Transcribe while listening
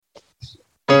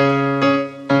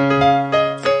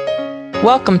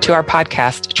Welcome to our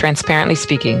podcast, Transparently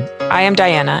Speaking. I am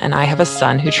Diana, and I have a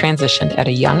son who transitioned at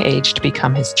a young age to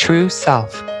become his true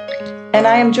self. And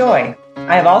I am Joy.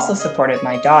 I have also supported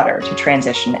my daughter to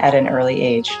transition at an early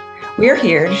age. We are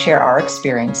here to share our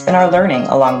experience and our learning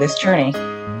along this journey.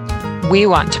 We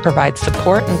want to provide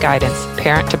support and guidance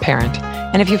parent to parent.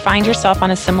 And if you find yourself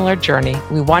on a similar journey,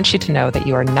 we want you to know that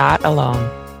you are not alone.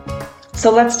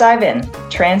 So let's dive in,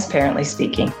 Transparently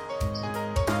Speaking.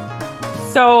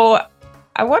 So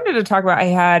I wanted to talk about, I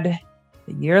had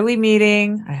the yearly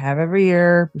meeting I have every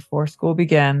year before school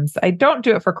begins. I don't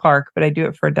do it for Clark, but I do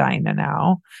it for Dinah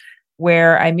now,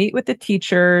 where I meet with the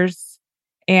teachers.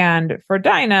 And for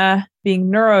Dinah, being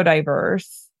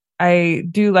neurodiverse, I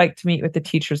do like to meet with the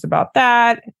teachers about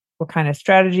that, what kind of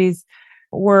strategies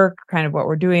work, kind of what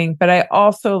we're doing. But I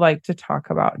also like to talk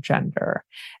about gender.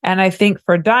 And I think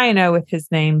for Dinah, with his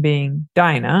name being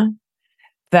Dinah,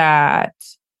 that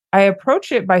I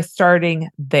approach it by starting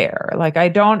there. Like, I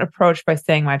don't approach by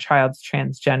saying my child's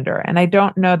transgender, and I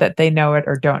don't know that they know it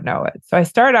or don't know it. So I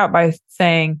start out by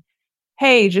saying,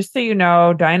 hey, just so you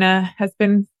know, Dinah has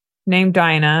been named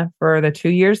Dinah for the 2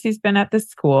 years he's been at this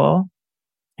school.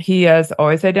 He has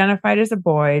always identified as a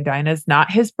boy. Dinah's not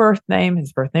his birth name.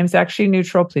 His birth name is actually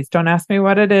neutral. Please don't ask me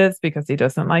what it is because he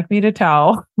doesn't like me to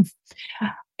tell.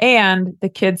 And the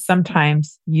kids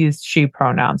sometimes use she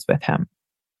pronouns with him.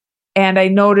 And I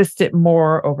noticed it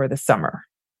more over the summer.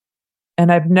 And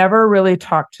I've never really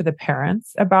talked to the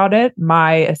parents about it.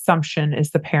 My assumption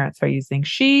is the parents are using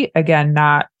she, again,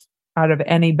 not out of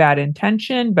any bad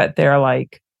intention, but they're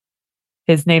like,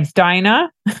 his name's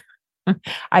Dinah.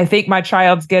 I think my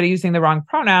child's using the wrong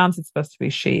pronouns. It's supposed to be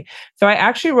she. So I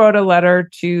actually wrote a letter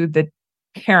to the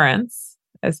parents,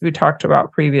 as we talked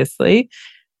about previously,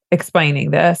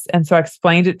 explaining this. And so I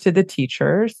explained it to the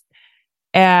teachers.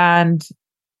 And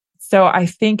so I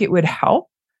think it would help.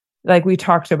 Like we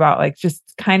talked about, like just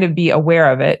kind of be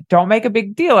aware of it. Don't make a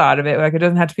big deal out of it. Like it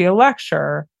doesn't have to be a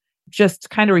lecture. Just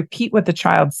kind of repeat what the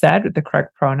child said with the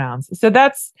correct pronouns. So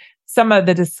that's some of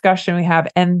the discussion we have.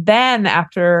 And then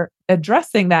after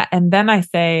addressing that, and then I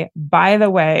say, by the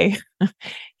way,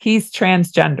 he's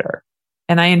transgender.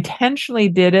 And I intentionally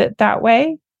did it that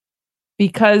way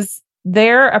because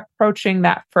they're approaching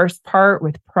that first part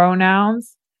with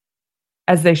pronouns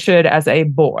as they should as a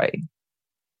boy.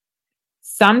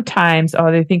 Sometimes,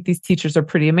 they think these teachers are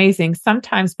pretty amazing.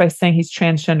 Sometimes by saying he's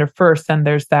transgender first, and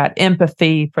there's that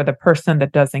empathy for the person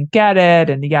that doesn't get it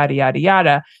and yada, yada,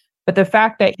 yada. But the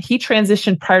fact that he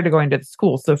transitioned prior to going to the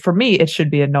school. So for me, it should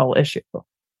be a null issue.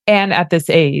 And at this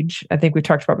age, I think we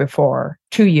talked about before,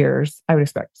 2 years, I would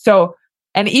expect. So,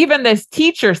 and even this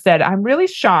teacher said, I'm really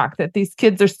shocked that these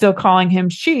kids are still calling him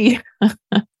she.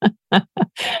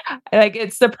 Like,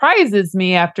 it surprises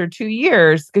me after 2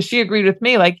 years because she agreed with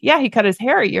me. Like, yeah, he cut his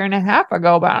hair a year and a half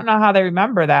ago, but I don't know how they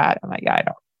remember that. I'm like, yeah,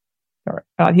 I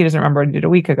don't. He doesn't remember what he did a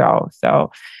week ago.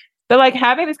 So they're like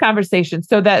having this conversation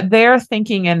so that they're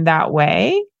thinking in that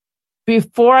way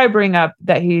before I bring up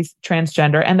that he's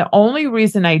transgender. And the only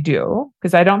reason I do,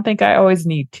 because I don't think I always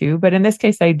need to, but in this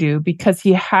case I do, because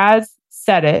he has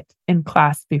said it in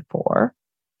class before.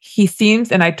 He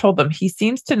seems, and I told them, he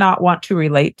seems to not want to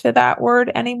relate to that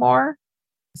word anymore.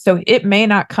 So it may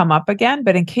not come up again,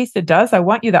 but in case it does, I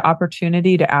want you the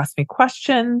opportunity to ask me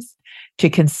questions,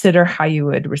 to consider how you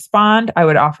would respond. I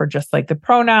would offer just like the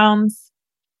pronouns.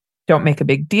 Don't make a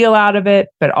big deal out of it,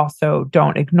 but also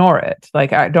don't ignore it.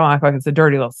 Like, I don't act like it's a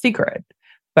dirty little secret,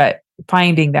 but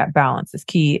finding that balance is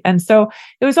key. And so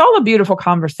it was all a beautiful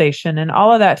conversation, and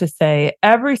all of that to say,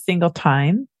 every single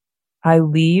time I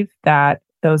leave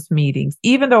those meetings,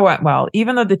 even though it went well,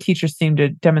 even though the teachers seemed to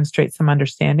demonstrate some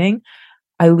understanding,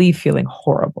 I leave feeling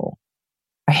horrible.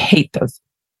 I hate those.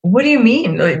 What do you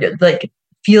mean? Like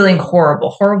feeling horrible?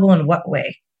 Horrible in what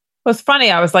way? It was funny.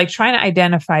 I was like trying to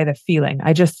identify the feeling.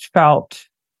 I just felt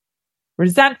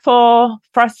resentful,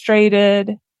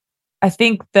 frustrated. I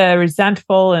think the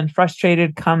resentful and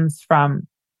frustrated comes from,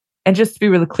 and just to be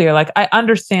really clear, like I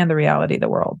understand the reality of the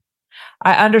world.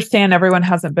 I understand everyone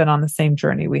hasn't been on the same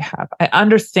journey we have. I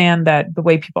understand that the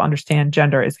way people understand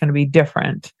gender is going to be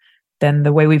different than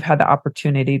the way we've had the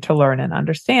opportunity to learn and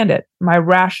understand it. My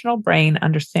rational brain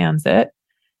understands it.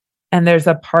 And there's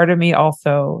a part of me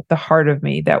also, the heart of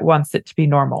me, that wants it to be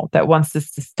normal, that wants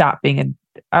this to stop being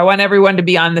I want everyone to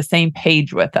be on the same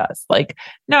page with us. Like,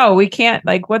 no, we can't,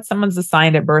 like what someone's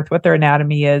assigned at birth, what their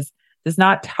anatomy is, does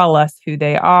not tell us who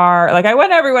they are. Like, I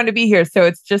want everyone to be here. So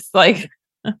it's just like,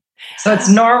 so it's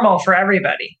normal for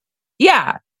everybody.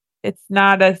 Yeah. It's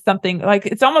not something like,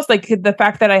 it's almost like the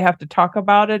fact that I have to talk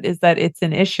about it is that it's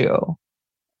an issue.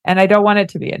 And I don't want it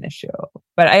to be an issue.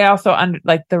 But I also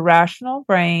like the rational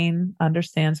brain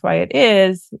understands why it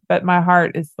is, but my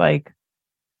heart is like,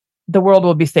 the world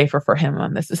will be safer for him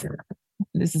when this is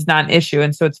not an issue.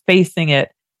 And so it's facing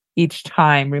it each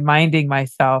time, reminding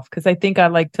myself, because I think I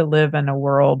like to live in a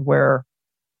world where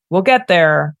we'll get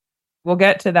there. We'll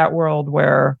get to that world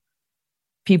where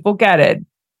people get it.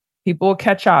 People will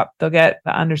catch up. They'll get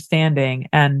the understanding.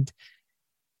 And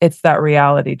it's that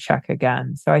reality check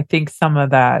again. So I think some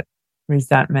of that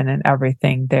resentment and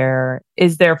everything there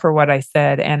is there for what I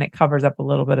said. And it covers up a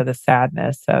little bit of the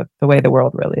sadness of the way the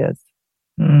world really is.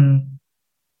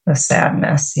 The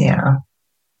sadness. Yeah.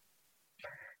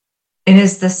 It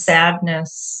is the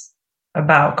sadness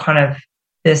about kind of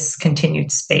this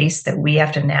continued space that we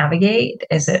have to navigate.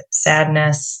 Is it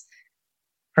sadness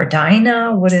for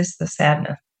Dinah? What is the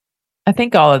sadness? I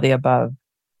think all of the above.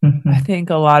 Mm-hmm. I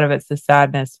think a lot of it's the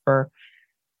sadness for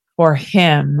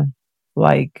him.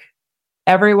 Like,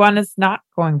 everyone is not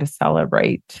going to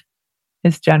celebrate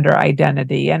his gender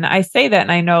identity. And I say that,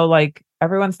 and I know like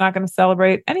everyone's not going to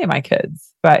celebrate any of my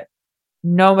kids, but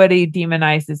nobody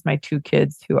demonizes my 2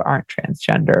 kids who aren't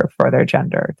transgender for their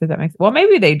gender. Does that make sense? Well,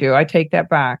 maybe they do. I take that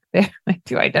back. They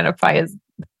do identify as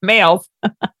males.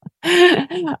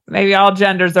 Maybe all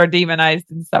genders are demonized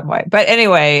in some way. But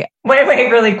anyway. Wait,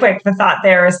 really quick. The thought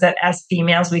there is that as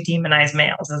females, we demonize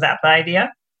males. Is that the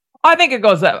idea? I think it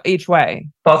goes each way.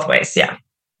 Both ways, yeah.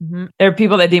 Mm-hmm. There are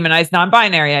people that demonize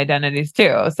non-binary identities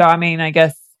too. So, I mean, I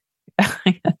guess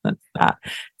that's not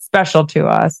special to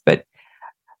us. But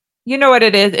you know what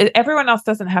it is? Everyone else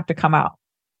doesn't have to come out.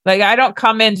 Like, I don't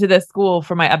come into the school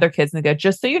for my other kids and go,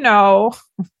 just so you know,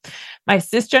 my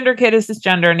cisgender kid is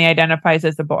cisgender and he identifies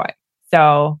as a boy.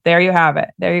 So there you have it.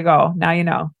 There you go. Now you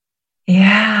know.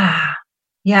 Yeah.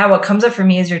 Yeah. What comes up for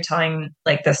me is you're telling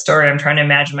like the story. I'm trying to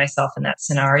imagine myself in that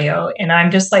scenario. And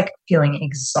I'm just like feeling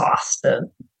exhausted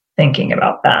thinking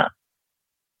about that.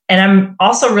 And I'm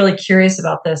also really curious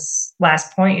about this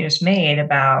last point you just made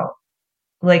about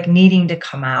like needing to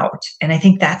come out. And I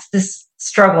think that's this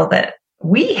struggle that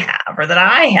we have, or that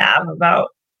I have, about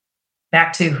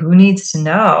back to who needs to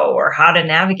know or how to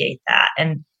navigate that.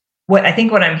 And what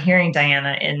I'm hearing,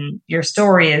 Diana, in your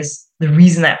story is the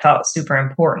reason that felt super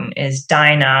important is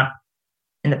Dinah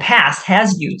in the past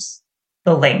has used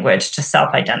the language to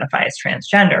self-identify as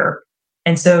transgender.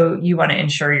 And so you want to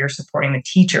ensure you're supporting the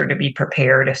teacher to be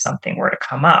prepared if something were to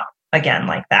come up again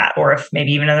like that, or if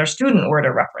maybe even another student were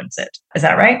to reference it. Is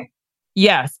that right?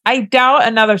 Yes. I doubt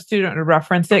another student would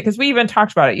reference it, because we even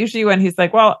talked about it. Usually when he's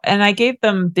like, well, and I gave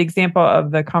them the example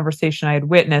of the conversation I had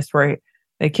witnessed where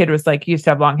the kid was like, used to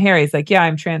have long hair. He's like, yeah,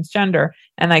 I'm transgender.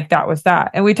 And like, that was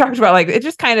that. And we talked about like, it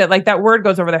just kind of like that word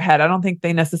goes over their head. I don't think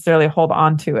they necessarily hold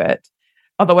on to it.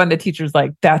 Although when the teacher's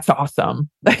like, that's awesome.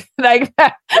 Like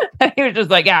that, he was just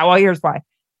like, yeah, well, here's why.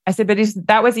 I said, but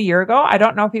that was a year ago. I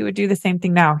don't know if he would do the same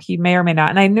thing now. He may or may not.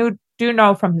 And I do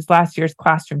know from his last year's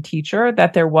classroom teacher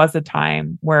that there was a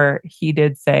time where he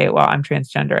did say, well, I'm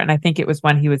transgender. And I think it was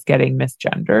when he was getting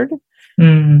misgendered.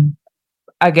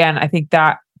 Again, I think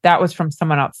that was from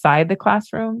someone outside the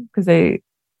classroom, because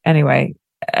anyway,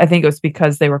 I think it was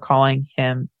because they were calling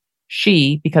him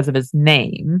she because of his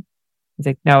name. He's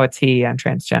like, no, it's he, I'm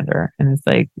transgender. And it's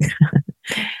like,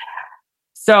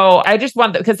 so I just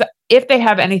want, because if they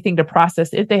have anything to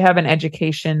process, if they have an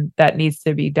education that needs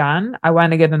to be done, I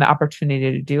want to give them the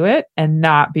opportunity to do it and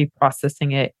not be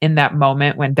processing it in that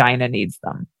moment when Dinah needs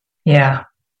them. Yeah.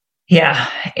 Yeah.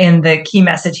 And the key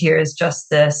message here is just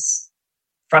this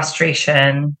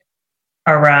frustration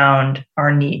around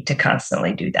our need to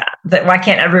constantly do that. That why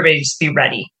can't everybody just be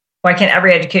ready? Why can't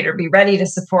every educator be ready to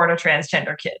support a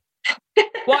transgender kid?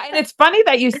 Well, and it's funny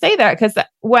that you say that, because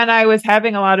when I was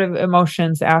having a lot of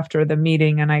emotions after the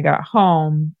meeting and I got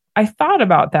home, I thought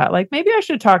about that. Like, maybe I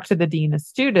should talk to the dean of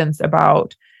students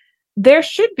about, there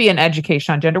should be an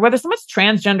education on gender, whether someone's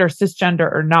transgender,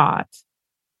 cisgender or not.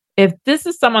 If this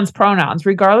is someone's pronouns,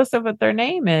 regardless of what their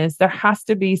name is, there has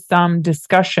to be some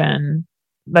discussion.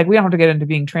 Like, we don't have to get into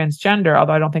being transgender,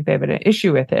 although I don't think they have an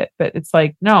issue with it. But it's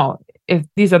like, no, if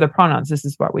these are the pronouns, this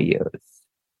is what we use.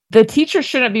 The teacher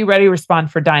shouldn't be ready to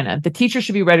respond for Dinah. The teacher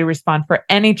should be ready to respond for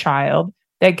any child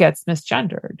that gets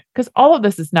misgendered, because all of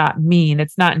this is not mean.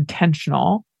 It's not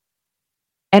intentional.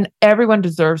 And everyone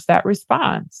deserves that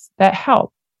response, that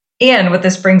help. And what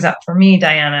this brings up for me,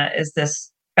 Diana, is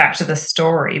this back to the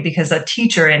story, because a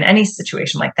teacher in any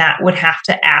situation like that would have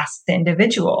to ask the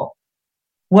individual,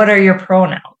 what are your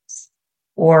pronouns?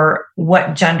 Or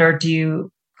what gender do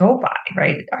you go by,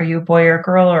 right? Are you a boy or a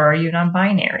girl, or are you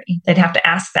non-binary? They'd have to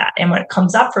ask that. And what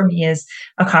comes up for me is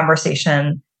a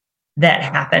conversation that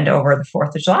happened over the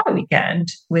 4th of July weekend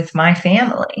with my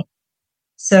family.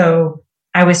 So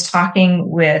I was talking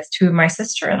with two of my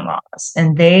sister-in-laws,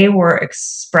 and they were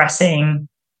expressing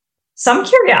some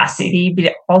curiosity,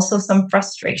 but also some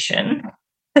frustration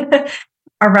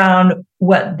around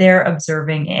what they're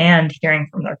observing and hearing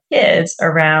from their kids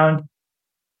around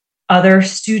other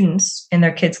students in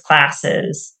their kids'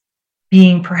 classes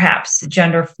being perhaps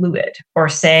gender fluid, or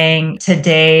saying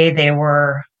today they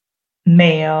were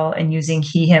male and using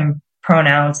he, him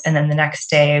pronouns, and then the next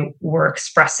day were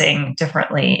expressing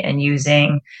differently and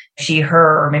using she,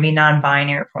 her, or maybe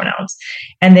non-binary pronouns.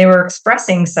 And they were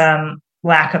expressing some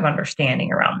lack of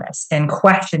understanding around this and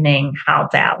questioning how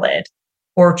valid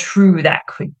or true that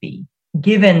could be,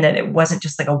 given that it wasn't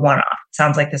just like a one-off. It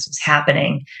sounds like this was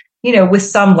happening, with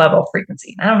some level of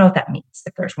frequency. I don't know what that means.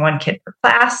 If there's one kid per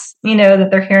class, that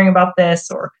they're hearing about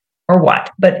this or what.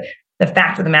 But the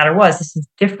fact of the matter was, this is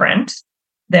different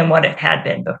than what it had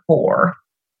been before.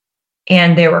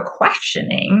 And they were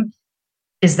questioning,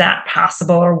 is that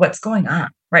possible, or what's going on,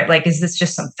 right? Like, is this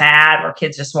just some fad where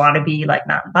kids just want to be like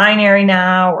non-binary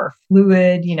now or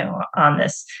fluid, on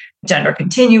this gender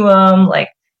continuum?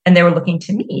 And they were looking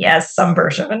to me as some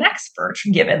version of an expert,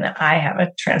 given that I have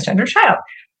a transgender child.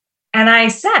 And I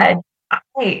said,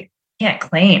 I can't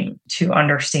claim to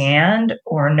understand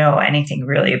or know anything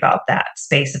really about that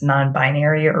space of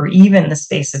non-binary or even the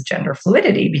space of gender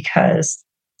fluidity, because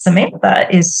Samantha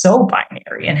is so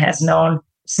binary and has known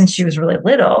since she was really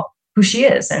little who she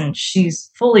is, and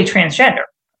she's fully transgender,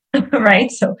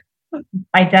 right? So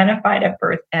identified at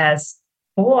birth as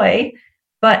boy,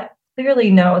 but clearly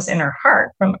knows in her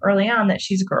heart from early on that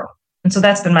she's a girl. And so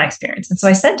that's been my experience. And so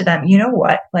I said to them, you know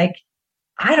what,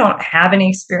 I don't have any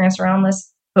experience around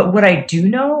this, but what I do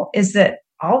know is that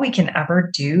all we can ever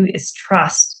do is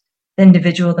trust the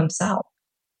individual themselves.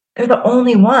 They're the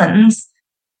only ones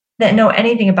that know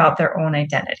anything about their own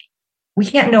identity. We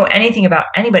can't know anything about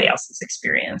anybody else's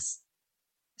experience.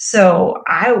 So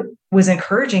I was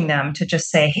encouraging them to just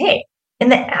say, hey, in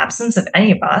the absence of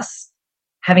any of us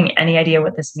having any idea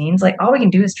what this means, all we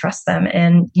can do is trust them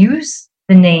and use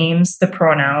the names, the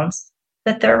pronouns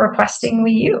that they're requesting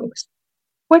we use.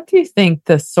 What do you think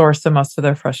the source of most of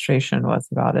their frustration was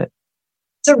about it?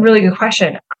 It's a really good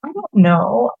question. I don't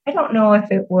know. I don't know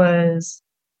if it was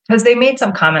because they made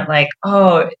some comment like,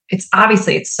 oh, it's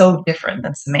so different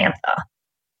than Samantha,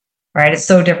 right? It's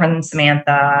so different than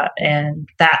Samantha. And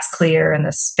that's clear. And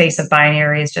the space of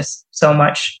binary is just so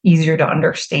much easier to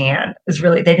understand.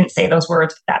 They didn't say those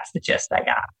words, but that's the gist I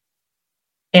got.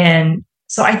 And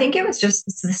so I think it was just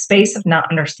the space of not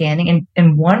understanding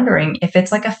and wondering if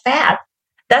it's like a fad.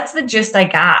 That's the gist I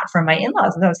got from my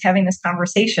in-laws as I was having this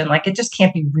conversation. It just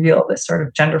can't be real, this sort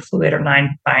of gender fluid or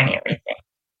non-binary thing.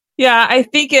 Yeah, I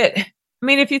think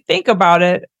if you think about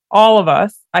it, all of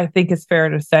us, I think it's fair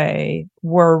to say,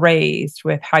 were raised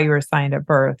with how you were assigned at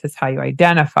birth is how you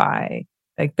identify.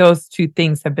 Those two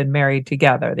things have been married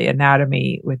together. The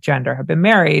anatomy with gender have been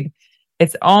married.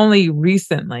 It's only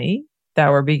recently that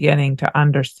we're beginning to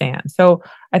understand. So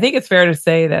I think it's fair to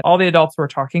say that all the adults we're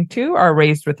talking to are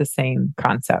raised with the same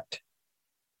concept.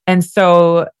 And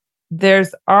so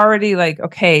there's already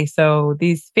so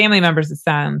these family members, it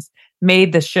sounds,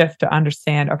 made the shift to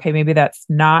understand, okay, maybe that's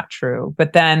not true.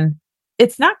 But then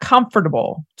it's not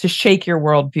comfortable to shake your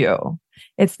worldview.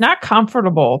 It's not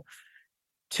comfortable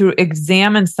to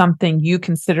examine something you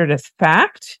considered as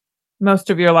fact most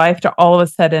of your life to all of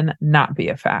a sudden not be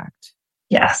a fact.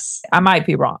 Yes. I might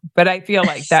be wrong, but I feel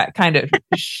like that kind of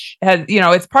has,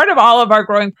 it's part of all of our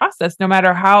growing process. No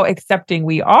matter how accepting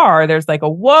we are, there's a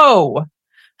whoa,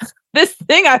 this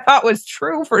thing I thought was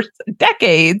true for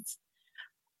decades,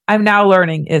 I'm now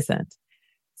learning isn't.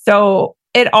 So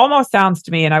it almost sounds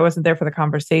to me, and I wasn't there for the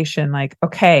conversation,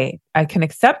 okay, I can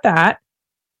accept that,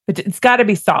 but it's got to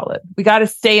be solid. We got to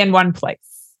stay in one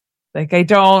place. I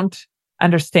don't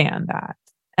understand that.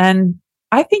 And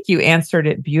I think you answered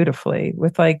it beautifully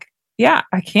with yeah,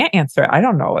 I can't answer it. I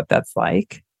don't know what that's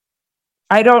like.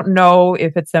 I don't know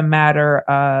if it's a matter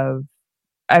of,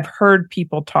 I've heard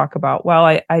people talk about, well,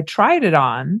 I tried it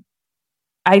on.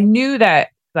 I knew that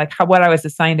what I was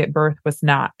assigned at birth was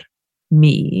not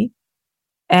me.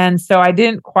 And so I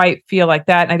didn't quite feel like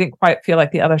that. And I didn't quite feel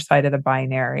like the other side of the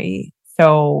binary.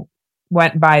 So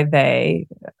went by they,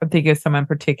 I'm thinking of someone in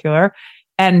particular,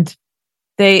 and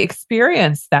they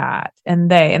experienced that.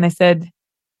 And they said,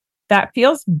 that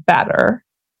feels better,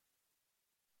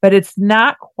 but it's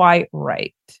not quite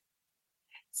right.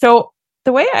 So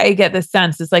the way I get the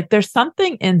sense is there's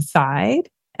something inside,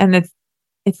 and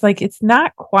it's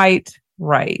not quite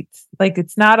right.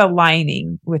 It's not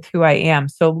aligning with who I am.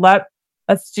 So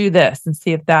let's do this and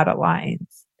see if that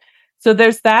aligns. So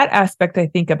there's that aspect, I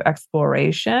think, of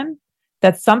exploration.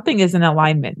 that something is in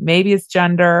alignment. Maybe it's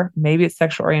gender, maybe it's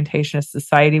sexual orientation as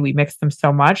society. We mix them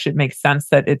so much, it makes sense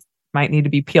that it might need to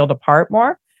be peeled apart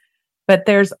more. But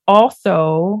there's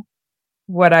also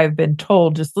what I've been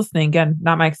told, just listening, again,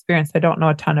 not my experience, I don't know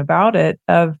a ton about it,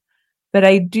 but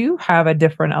I do have a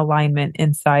different alignment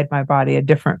inside my body, a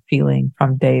different feeling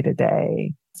from day to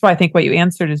day. So I think what you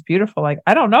answered is beautiful. Like,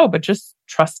 I don't know, but just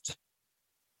trust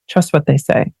what they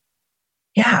say.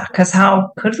 Yeah, because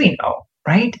how could we know,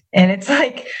 right? And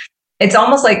it's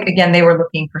almost like, again, they were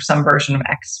looking for some version of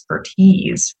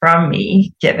expertise from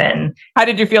me, given. How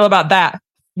did you feel about that?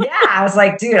 Yeah, I was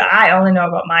like, dude, I only know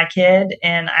about my kid,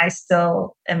 and I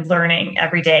still am learning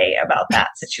every day about that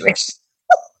situation.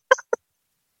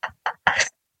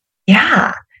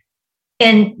 Yeah.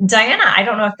 And Diana, I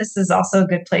don't know if this is also a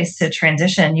good place to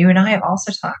transition. You and I have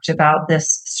also talked about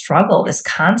this struggle, this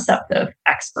concept of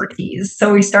expertise.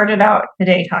 So we started out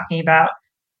today talking about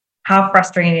how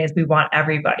frustrating it is. We want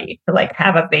everybody to like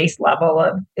have a base level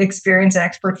of experience and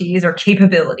expertise or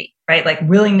capability, right? Like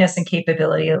willingness and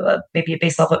capability of maybe a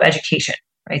base level of education,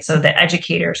 right? So the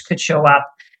educators could show up,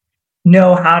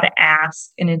 know how to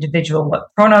ask an individual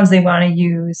what pronouns they want to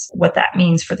use, what that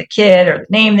means for the kid or the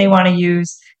name they want to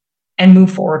use, and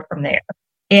move forward from there.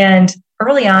 And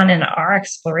early on in our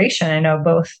exploration, I know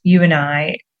both you and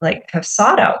I have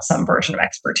sought out some version of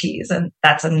expertise. And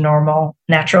that's a normal,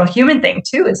 natural human thing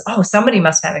too, is, oh, somebody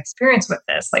must have experience with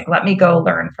this. Like, let me go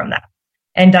learn from that.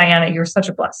 And Diana, you're such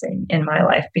a blessing in my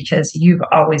life because you've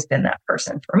always been that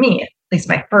person for me, at least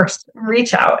my first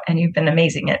reach out. And you've been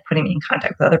amazing at putting me in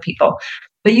contact with other people.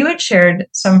 But you had shared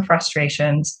some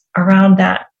frustrations around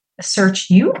that search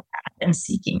you had in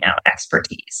seeking out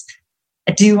expertise.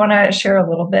 Do you want to share a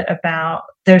little bit about,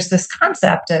 there's this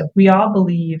concept of, we all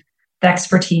believe that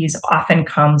expertise often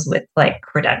comes with like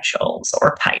credentials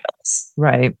or titles.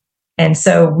 Right. And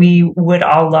so we would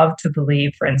all love to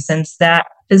believe, for instance, that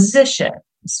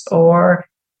physicians or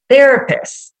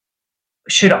therapists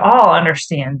should all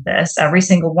understand this, every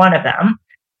single one of them.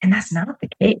 And that's not the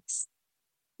case.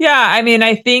 Yeah. I mean,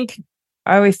 I think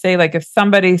I always say, like, if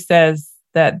somebody says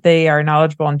that they are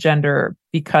knowledgeable in gender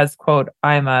because, quote,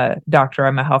 I'm a doctor,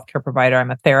 I'm a healthcare provider,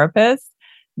 I'm a therapist,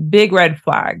 big red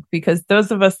flag, because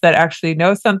those of us that actually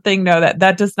know something know that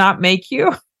that does not make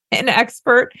you an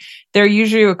expert. They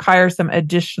usually require some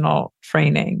additional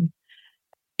training.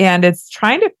 And it's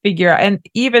trying to figure out, and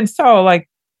even so, like,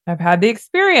 I've had the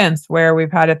experience where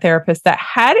we've had a therapist that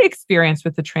had experience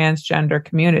with the transgender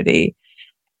community.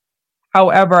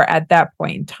 However, at that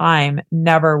point in time,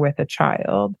 never with a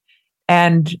child,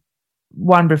 and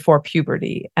one before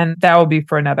puberty. And that will be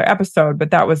for another episode,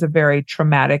 but that was a very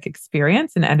traumatic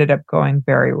experience and ended up going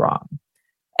very wrong.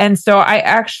 And so I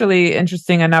actually,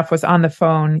 interesting enough, was on the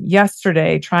phone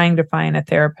yesterday trying to find a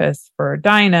therapist for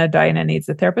Dinah. Dinah needs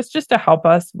a therapist just to help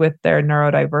us with their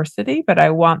neurodiversity, but I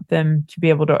want them to be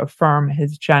able to affirm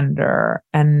his gender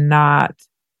and not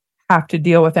have to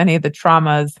deal with any of the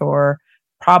traumas or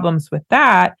problems with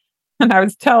that. And I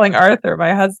was telling Arthur,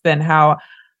 my husband, how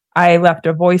I left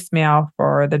a voicemail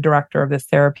for the director of this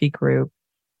therapy group.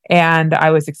 And I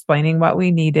was explaining what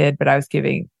we needed, but I was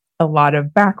giving a lot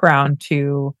of background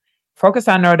to focus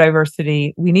on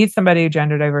neurodiversity. We need somebody with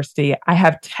gender diversity. I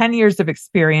have 10 years of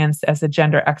experience as a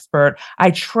gender expert.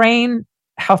 I train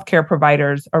healthcare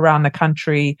providers around the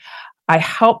country. I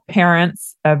help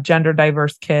parents of gender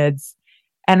diverse kids.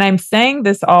 And I'm saying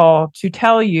this all to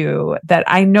tell you that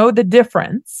I know the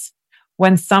difference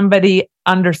when somebody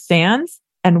understands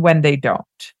and when they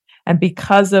don't. And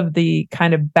because of the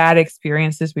kind of bad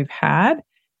experiences we've had,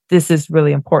 this is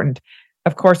really important.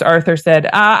 Of course, Arthur said,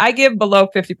 I give below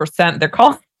 50%. They're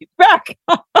calling me back.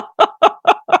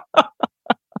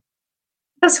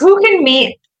 Because who can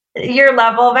meet your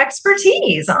level of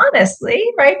expertise, honestly,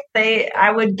 right?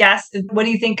 I would guess, what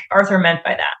do you think Arthur meant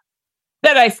by that?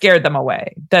 That I scared them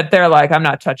away, that they're like, I'm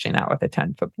not touching that with a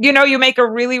 10-foot. You know, you make a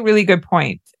really, really good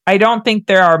point. I don't think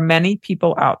there are many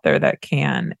people out there that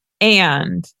can.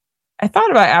 And I thought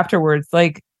about afterwards,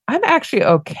 like, I'm actually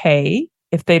okay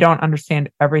if they don't understand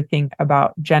everything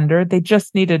about gender. They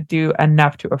just need to do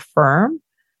enough to affirm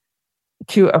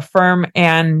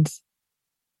and,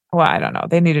 well, I don't know.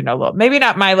 They need to know a little, maybe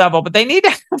not my level, but they need to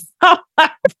have some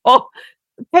level.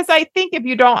 Because I think if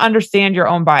you don't understand your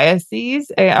own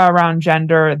biases around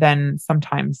gender, then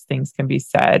sometimes things can be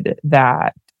said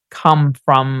that come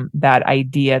from that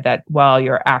idea that, well,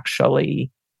 you're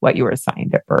actually what you were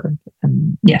assigned at birth.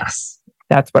 And yes,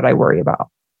 that's what I worry about.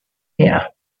 Yeah,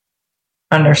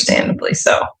 understandably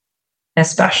so.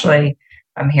 Especially,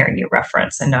 I'm hearing you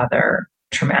reference another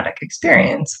traumatic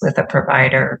experience with a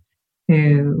provider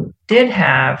who did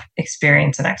have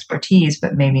experience and expertise,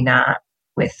 but maybe not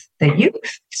with the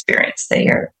youth experience that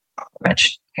you're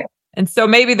mentioning here. And so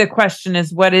maybe the question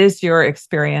is, what is your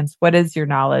experience? What is your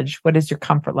knowledge? What is your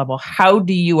comfort level? How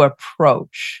do you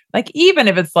approach? Like, even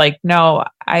if it's like, no,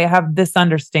 I have this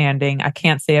understanding. I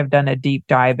can't say I've done a deep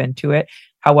dive into it.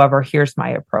 However, here's my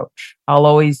approach. I'll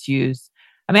always I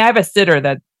have a sitter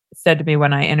that said to me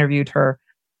when I interviewed her,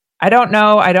 I don't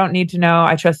know. I don't need to know.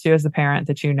 I trust you as a parent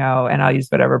that you know, and I'll use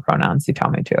whatever pronouns you tell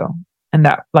me to. And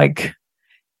that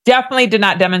definitely did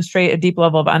not demonstrate a deep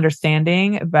level of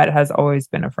understanding, but has always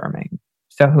been affirming.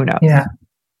 So who knows? Yeah.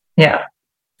 Yeah.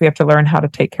 We have to learn how to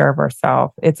take care of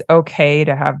ourselves. It's okay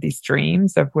to have these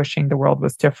dreams of wishing the world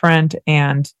was different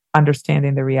and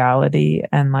understanding the reality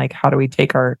and how do we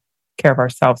take care of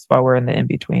ourselves while we're in the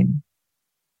in-between.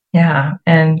 Yeah.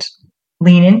 And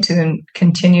lean into and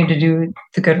continue to do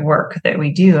the good work that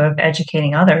we do of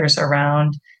educating others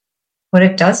around what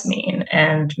it does mean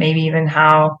and maybe even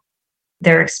how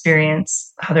their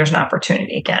experience, how there's an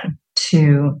opportunity again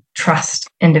to trust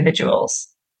individuals,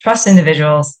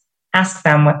 ask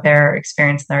them what their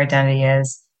experience and their identity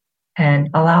is, and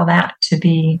allow that to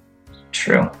be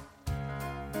true.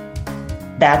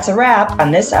 That's a wrap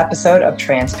on this episode of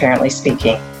Transparently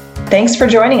Speaking. Thanks for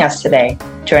joining us today.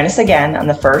 Join us again on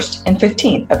the 1st and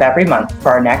 15th of every month for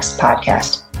our next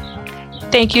podcast.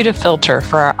 Thank you to Filter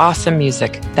for our awesome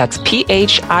music. That's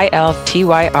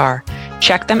PHILTYR.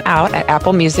 Check them out at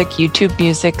Apple Music, YouTube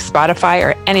Music, Spotify,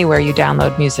 or anywhere you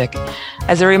download music.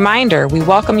 As a reminder, we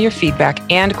welcome your feedback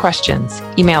and questions.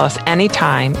 Email us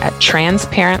anytime at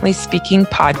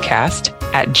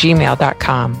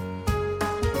transparentlyspeakingpodcast@gmail.com.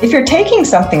 If you're taking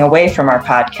something away from our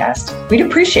podcast, we'd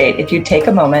appreciate if you'd take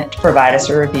a moment to provide us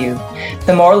a review.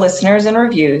 The more listeners and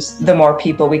reviews, the more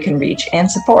people we can reach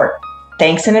and support.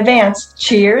 Thanks in advance.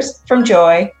 Cheers from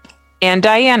Joy and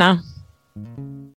Diana.